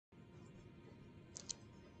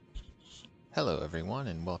Hello everyone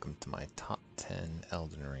and welcome to my top 10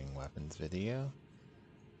 Elden Ring weapons video.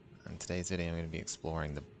 In today's video I'm going to be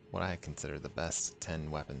exploring what I consider the best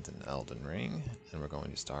 10 weapons in Elden Ring, and we're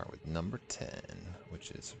going to start with number 10,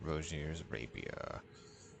 which is Roger's Rapier.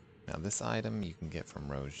 Now this item you can get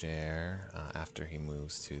from Roger after he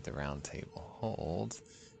moves to the Round Table Hold,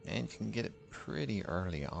 and you can get it pretty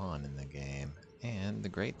early on in the game. And the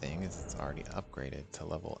great thing is it's already upgraded to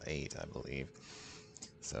level 8, I believe.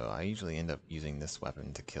 So I usually end up using this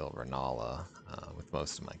weapon to kill Renala with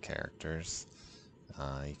most of my characters.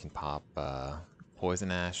 You can pop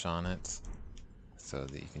Poison Ash on it so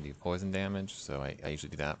that you can do poison damage. So I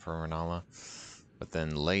usually do that for Renala. But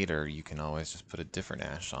then later you can always just put a different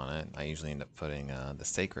ash on it. I usually end up putting the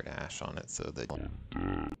Sacred Ash on it so that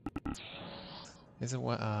it's a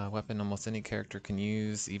weapon almost any character can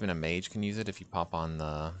use. Even a mage can use it if you pop on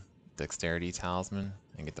the Dexterity Talisman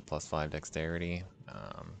and get the +5 Dexterity.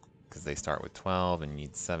 Because they start with 12 and you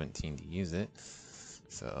need 17 to use it.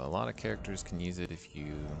 So a lot of characters can use it if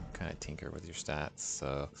you kind of tinker with your stats.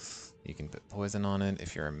 So you can put poison on it.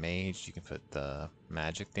 If you're a mage, you can put the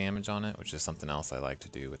magic damage on it, which is something else I like to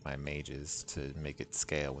do with my mages to make it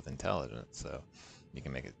scale with intelligence. So you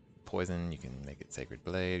can make it poison, you can make it sacred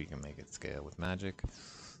blade, you can make it scale with magic.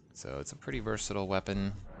 So it's a pretty versatile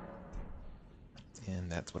weapon, and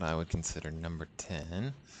that's what I would consider number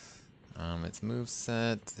 10. Its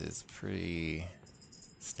moveset is pretty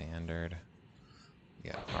standard.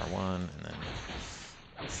 You got R1, and then...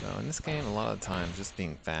 So in this game, a lot of times, just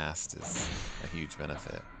being fast is a huge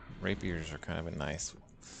benefit. Rapiers are kind of a nice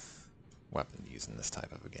weapon to use in this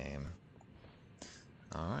type of a game.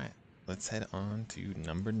 Alright, let's head on to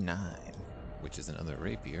number 9, which is another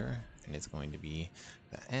rapier, and it's going to be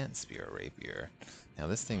the Ant Spear Rapier. Now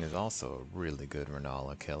this thing is also a really good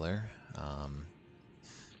Renala killer.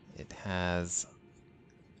 It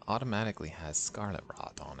automatically has Scarlet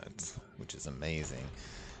Rot on it, which is amazing.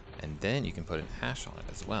 And then you can put an ash on it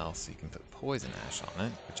as well, so you can put poison ash on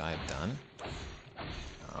it, which I have done.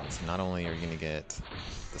 So not only are you going to get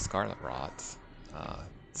the Scarlet Rot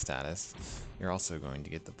status, you're also going to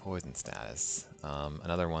get the poison status.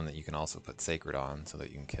 Another one that you can also put Sacred on so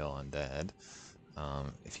that you can kill undead.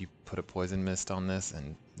 If you put a poison mist on this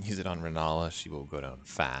and use it on Renala, she will go down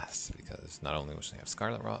fast, because not only will she have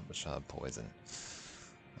Scarlet Rot, but she'll have poison.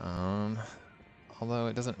 Although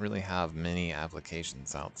it doesn't really have many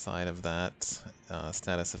applications outside of that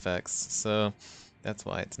status effects, so that's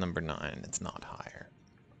why it's number 9, it's not higher.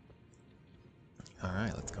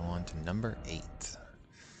 Alright, let's go on to number 8,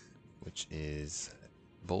 which is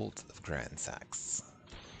Bolt of Grand Sax.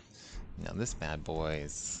 Now this bad boy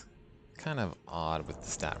is kind of odd with the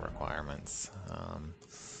stat requirements.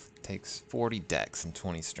 Takes 40 dex and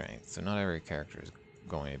 20 strength, so not every character is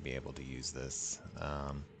going to be able to use this.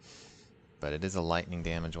 But it is a lightning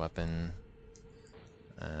damage weapon,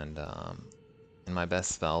 and in my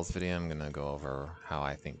best spells video I'm going to go over how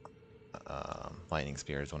I think Lightning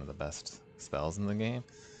Spear is one of the best spells in the game.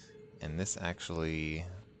 And this actually,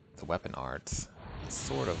 the weapon art, is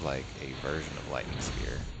sort of like a version of Lightning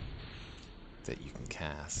Spear that you can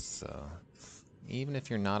cast. So even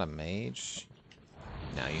if you're not a mage,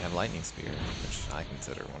 now you have Lightning Spear, which I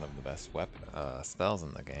consider one of the best spells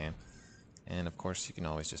in the game. And of course you can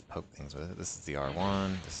always just poke things with it. This is the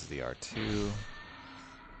R1, this is the R2.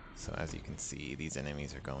 So as you can see, these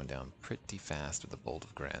enemies are going down pretty fast with the Bolt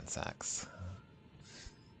of Grand Sax.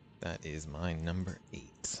 That is my number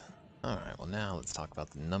 8. Alright, well now let's talk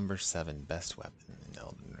about the number 7 best weapon in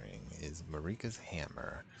Elden Ring, is Marika's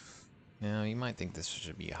Hammer. Now you might think this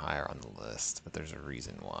should be higher on the list, but there's a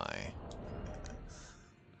reason why.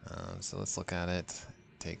 So let's look at it.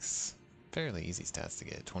 It takes fairly easy stats to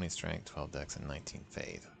get: 20 strength, 12 dex, and 19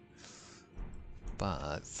 faith.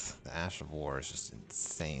 But the Ash of War is just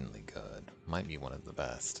insanely good. Might be one of the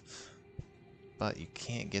best. But you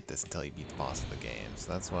can't get this until you beat the boss of the game,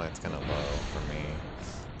 so that's why it's kind of low for me.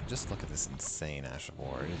 Just look at this insane Ash of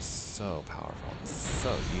War. It is so powerful and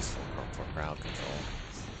so useful for crowd control.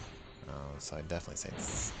 So I definitely say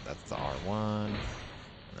that's the R1.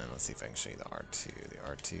 And then let's see if I can show you the R2. The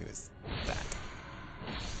R2 is that.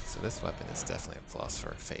 So this weapon is definitely a plus for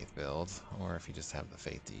a faith build, or if you just have the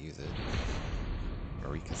faith to use it.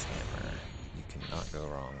 Marika's Hammer. You cannot go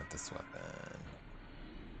wrong with this weapon.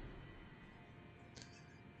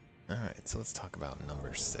 Alright, so let's talk about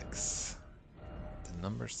number 6. The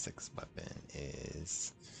number 6 weapon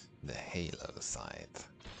is the Halo Scythe.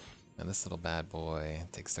 Now this little bad boy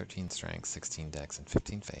takes 13 strength, 16 dex, and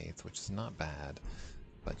 15 faith, which is not bad,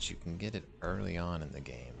 but you can get it early on in the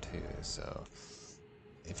game too. So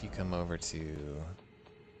if you come over to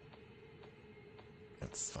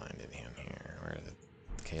let's find it in here. Where the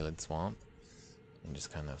Kaled Swamp. And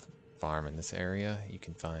just kind of farm in this area. You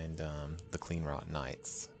can find the Clean Rot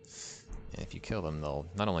Knights. And if you kill them, they'll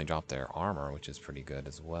not only drop their armor, which is pretty good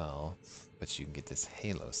as well, but you can get this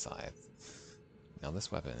Halo Scythe. Now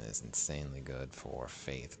this weapon is insanely good for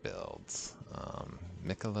Faith builds.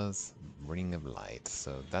 Miquella's Ring of Light,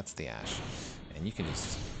 so that's the Ash. And you can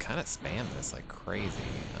just kind of spam this like crazy.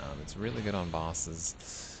 It's really good on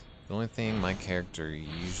bosses. The only thing my character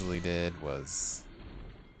usually did was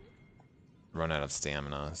run out of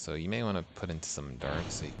stamina, so you may want to put into some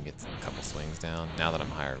endurance so you can get a couple swings down. Now that I'm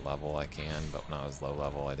higher level I can, but when I was low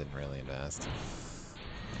level I didn't really invest.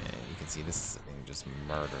 And you can see this thing just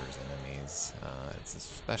murders enemies. It's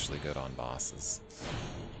especially good on bosses.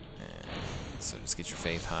 And so just get your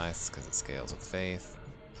faith heists because it scales with faith.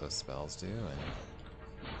 Those spells do. And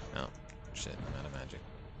oh shit, I'm out of magic.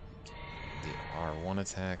 The R1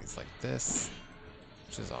 attack is like this,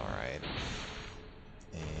 which is alright.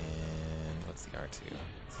 And what's the R2?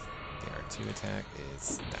 The R2 attack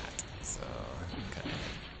is that. So kind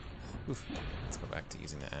of. Oof. Let's go back to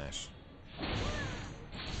using the Ash.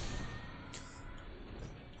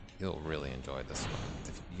 You'll really enjoy this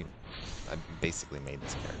one. I basically made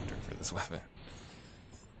this character for this weapon.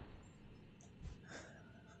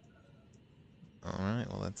 Alright,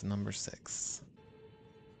 well that's number 6.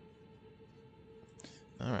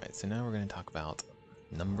 Alright, so now we're going to talk about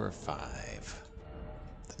number 5.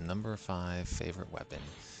 The number 5 favorite weapon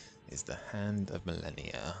is the Hand of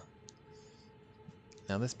Millennia.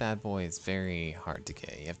 Now this bad boy is very hard to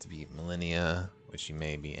get. You have to beat Millennia, which you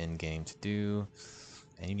may be in game to do,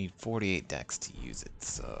 and you need 48 dex to use it,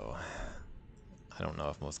 so I don't know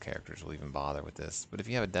if most characters will even bother with this, but if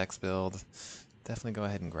you have a dex build, definitely go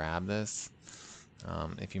ahead and grab this.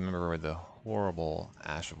 If you remember the horrible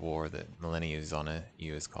Ash of War that Millennia used on it,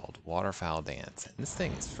 is called Waterfowl Dance. And this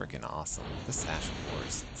thing is freaking awesome. This Ash of War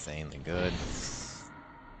is insanely good.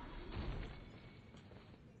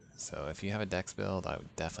 So if you have a dex build, I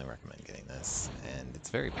would definitely recommend getting this. And it's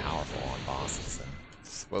very powerful on bosses. And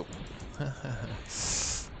whoa. That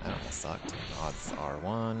almost sucked. Oh, it's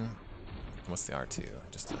R1. What's the R2?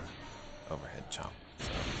 Just an overhead chop.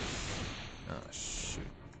 So, oh, shoot.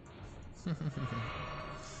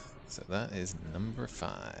 So that is number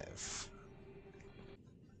 5.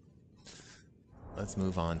 Let's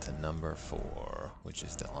move on to number 4, which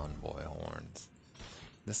is the Envoy Horns.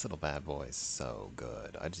 This little bad boy is so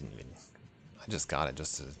good. I just got it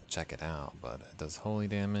just to check it out, but it does holy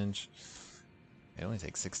damage. It only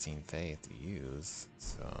takes 16 faith to use,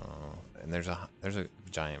 so, and there's a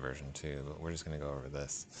giant version too, but we're just gonna go over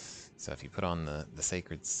this. So if you put on the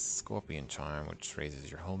Sacred Scorpion Charm, which raises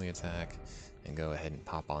your holy attack, and go ahead and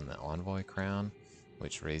pop on the Envoy Crown,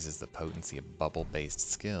 which raises the potency of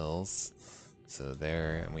bubble-based skills. So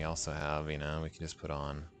there, and we also have, we can just put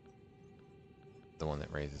on the one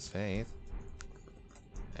that raises faith,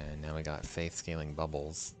 and now we got faith scaling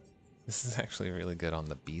bubbles. This is actually really good on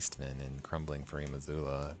the Beastmen and Crumbling Free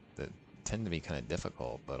Missoula that tend to be kind of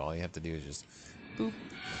difficult, but all you have to do is just boop,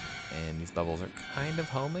 and these bubbles are kind of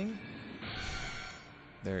homing.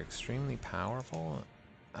 They're extremely powerful.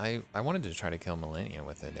 I wanted to try to kill Millennia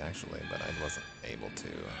with it actually, but I wasn't able to,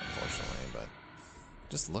 unfortunately. But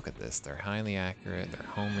just look at this. They're highly accurate, they're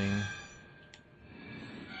homing.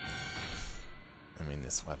 I mean,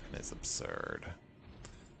 this weapon is absurd.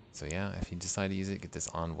 So yeah, if you decide to use it, get this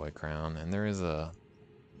Envoy Crown. And there is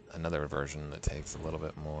another version that takes a little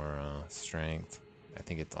bit more strength. I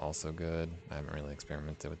think it's also good. I haven't really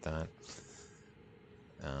experimented with that.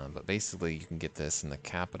 But basically, you can get this in the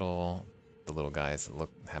capital. The little guys that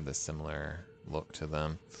have this similar look to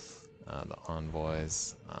them, the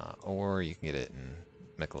envoys, or you can get it in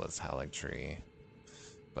Miquella's Haligtree,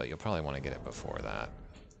 but you'll probably want to get it before that,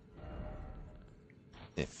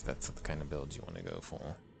 if that's the kind of build you want to go for.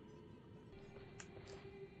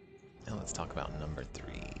 Now let's talk about number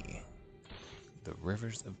 3, the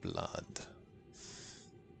Rivers of Blood.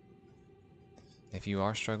 If you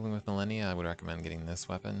are struggling with Millennia, I would recommend getting this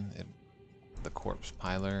weapon. The Corpse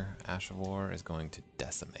Piler Ash of War is going to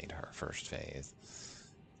decimate her first phase.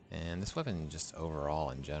 And this weapon just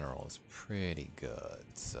overall in general is pretty good.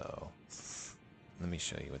 So let me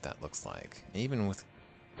show you what that looks like. Even with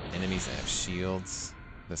enemies that have shields,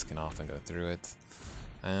 this can often go through it.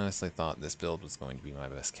 I honestly thought this build was going to be my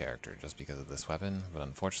best character just because of this weapon, but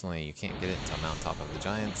unfortunately you can't get it until Mountaintop of the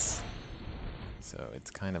Giants. So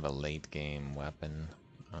it's kind of a late game weapon.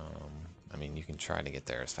 I mean, you can try to get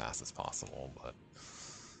there as fast as possible, but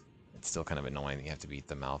it's still kind of annoying that you have to beat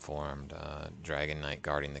the malformed Dragon Knight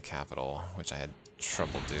guarding the capital, which I had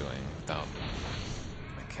trouble doing without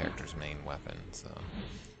my character's main weapon. So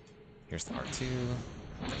here's the R2,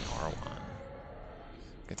 then R1.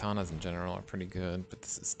 Katanas in general are pretty good, but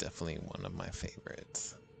this is definitely one of my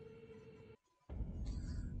favorites.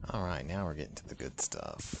 Alright, now we're getting to the good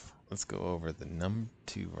stuff. Let's go over the number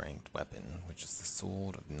 2 ranked weapon, which is the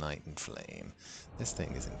Sword of Night and Flame. This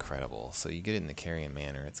thing is incredible. So you get it in the carrion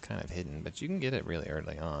manner. It's kind of hidden, but you can get it really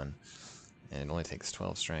early on. And it only takes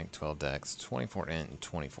 12 strength, 12 dex, 24 int, and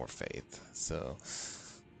 24 faith. So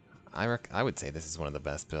I would say this is one of the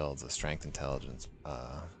best builds of strength intelligence,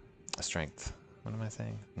 a strength, what am I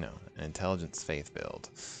saying? No, an intelligence faith build.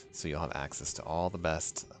 So you'll have access to all the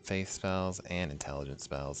best faith spells and intelligence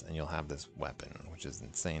spells, and you'll have this weapon, which is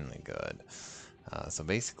insanely good. So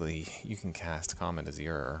basically, you can cast Comet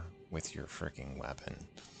Azure with your freaking weapon.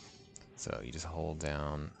 So you just hold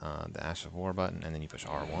down the Ash of War button, and then you push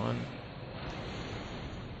R1.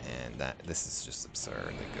 And this is just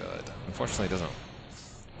absurdly good. Unfortunately, it doesn't.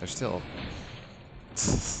 There's still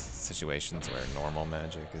situations where normal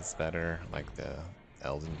magic is better, like the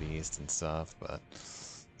Elden Beast and stuff, but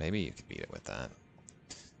maybe you could beat it with that.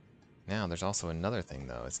 Now, there's also another thing,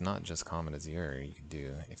 though. It's not just Comet Azure you can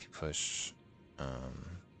do. If you push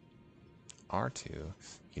R2, you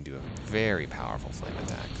can do a very powerful flame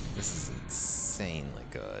attack. This is insanely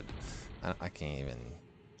good. I can't even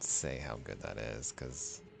say how good that is,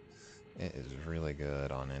 because it is really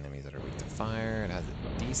good on enemies that are weak to fire. It has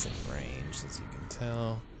a decent range, as you can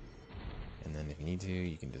tell. And then if you need to,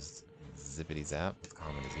 you can just zippity zap with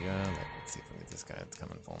Comet Azure. Let's see if we can get this guy that's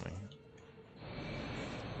coming for me.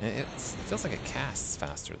 And it feels like it casts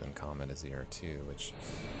faster than Comet Azure too, which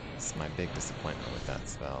is my big disappointment with that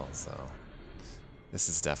spell. So this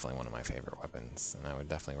is definitely one of my favorite weapons, and I would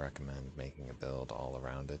definitely recommend making a build all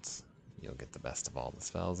around it. You'll get the best of all the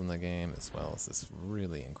spells in the game, as well as this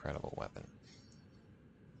really incredible weapon.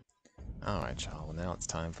 Alright, y'all, well now it's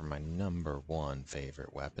time for my number 1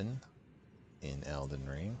 favorite weapon in Elden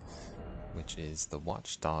Ring, which is the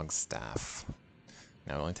Watchdog Staff.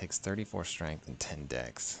 Now it only takes 34 strength and 10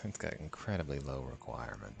 dex. It's got incredibly low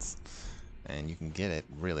requirements, and you can get it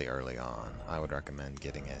really early on. I would recommend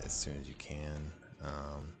getting it as soon as you can.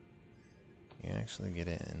 You can actually get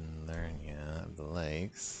it in Lernia of the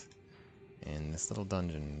Lakes, in this little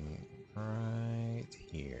dungeon right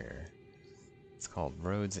here. It's called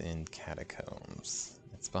Roads End Catacombs.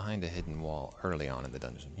 It's behind a hidden wall early on in the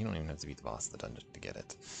dungeon. You don't even have to beat the boss of the dungeon to get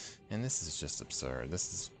it. And this is just absurd.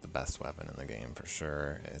 This is the best weapon in the game for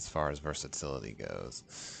sure, as far as versatility goes.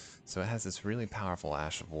 So it has this really powerful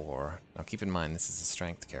Ash of War. Now keep in mind, this is a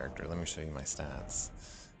strength character. Let me show you my stats.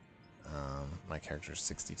 My character is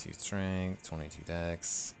 62 strength, 22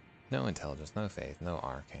 dex, no intelligence, no faith, no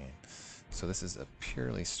arcane. So this is a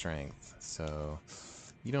purely strength. So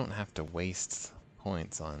you don't have to waste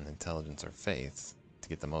points on intelligence or faith to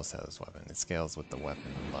get the most out of this weapon. It scales with the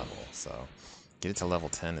weapon level. So get it to level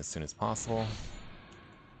 10 as soon as possible.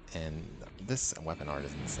 And this weapon art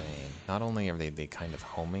is insane. Not only are they kind of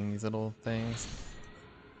homing these little things,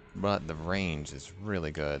 but the range is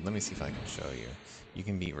really good. Let me see if I can show you. You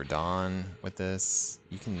can beat Radon with this.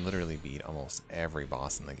 You can literally beat almost every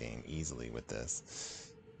boss in the game easily with this.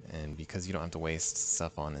 And because you don't have to waste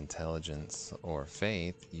stuff on intelligence or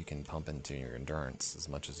faith, you can pump into your endurance as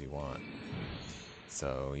much as you want.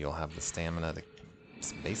 So you'll have the stamina to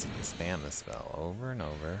basically spam this spell over and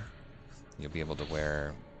over. You'll be able to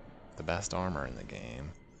wear the best armor in the game.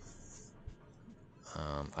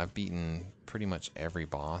 I've beaten pretty much every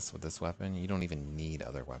boss with this weapon. You don't even need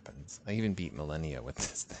other weapons. I even beat Millennia with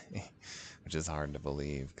this thing, which is hard to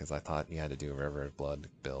believe because I thought you had to do a River of Blood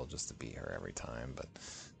build just to beat her every time. But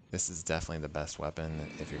this is definitely the best weapon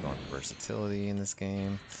if you're going for versatility in this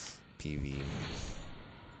game. PVM,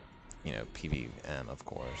 of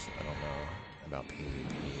course. I don't know about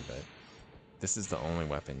PvP, but this is the only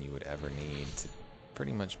weapon you would ever need to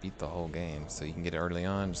pretty much beat the whole game. So you can get it early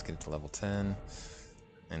on, just get it to level 10.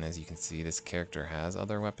 And as you can see, this character has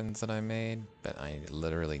other weapons that I made, but I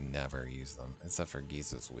literally never use them, except for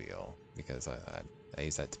Giza's Wheel, because I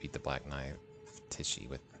use that to beat the Black Knight Tishy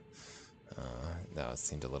with. That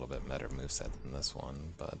seemed a little bit better moveset than this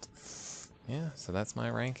one, but yeah, so that's my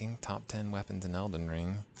ranking. Top 10 weapons in Elden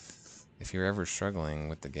Ring. If you're ever struggling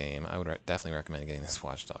with the game, I would definitely recommend getting this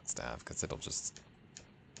Watchdog Staff, because it'll just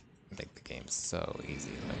make the game so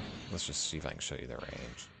easy. Like, let's just see if I can show you the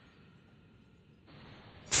range.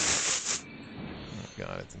 Oh my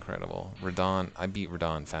god, it's incredible. Radon, I beat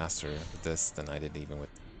Radon faster with this than I did even with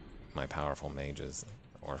my powerful mages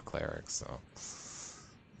or clerics, so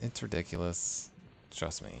it's ridiculous.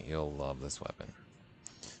 Trust me, you'll love this weapon.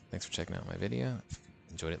 Thanks for checking out my video. If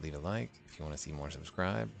you enjoyed it, leave a like. If you want to see more,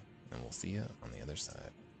 subscribe, and we'll see you on the other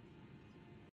side.